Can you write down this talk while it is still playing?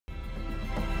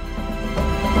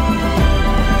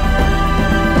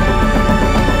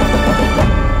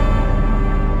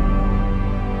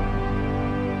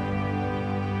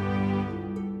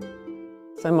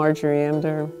I'm Margery,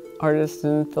 Amdur, artist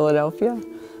in Philadelphia.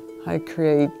 I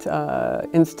create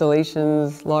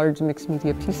installations, large mixed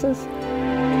media pieces.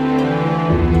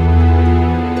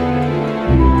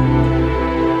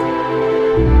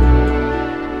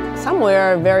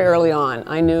 Somewhere very early on,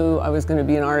 I knew I was going to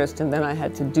be an artist, and then I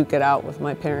had to duke it out with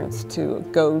my parents to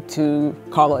go to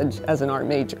college as an art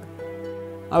major.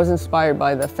 I was inspired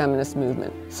by the feminist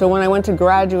movement. So when I went to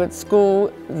graduate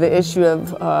school, the issue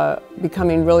of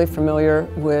becoming really familiar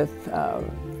with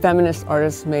feminist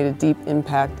artists made a deep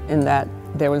impact in that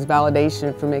there was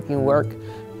validation for making work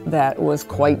that was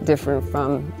quite different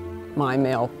from my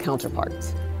male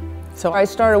counterparts. So I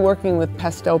started working with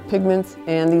pastel pigments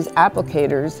and these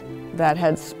applicators that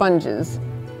had sponges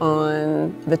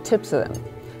on the tips of them.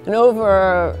 And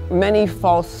over many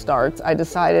false starts, I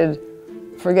decided,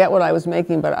 forget what I was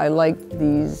making, but I liked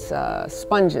these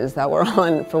sponges that were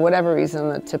on, for whatever reason,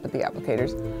 the tip of the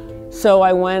applicators. So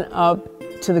I went up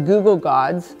to the Google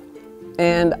gods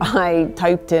and I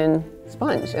typed in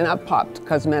sponge, and up popped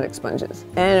cosmetic sponges.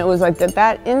 And it was like at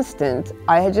that instant,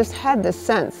 I had just had this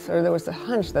sense, or there was a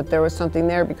hunch that there was something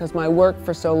there because my work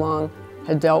for so long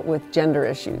had dealt with gender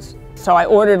issues. So I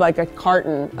ordered like a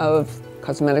carton of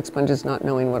cosmetic sponges, not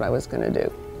knowing what I was going to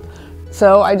do.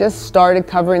 So I just started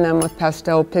covering them with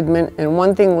pastel pigment, and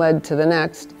one thing led to the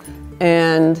next,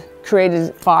 and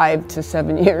created 5 to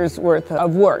 7 years worth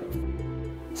of work.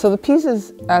 So the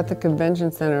pieces at the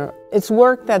convention center, it's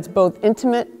work that's both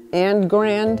intimate and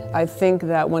grand. I think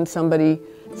that when somebody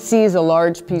sees a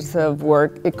large piece of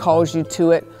work, it calls you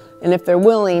to it. And if they're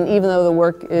willing, even though the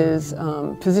work is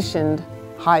positioned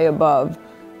high above,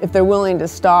 if they're willing to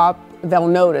stop, they'll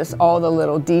notice all the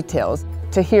little details.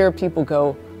 To hear people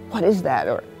go, "What is that?"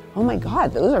 or "Oh my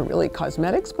God, those are really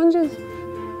cosmetic sponges?"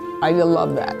 I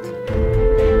love that.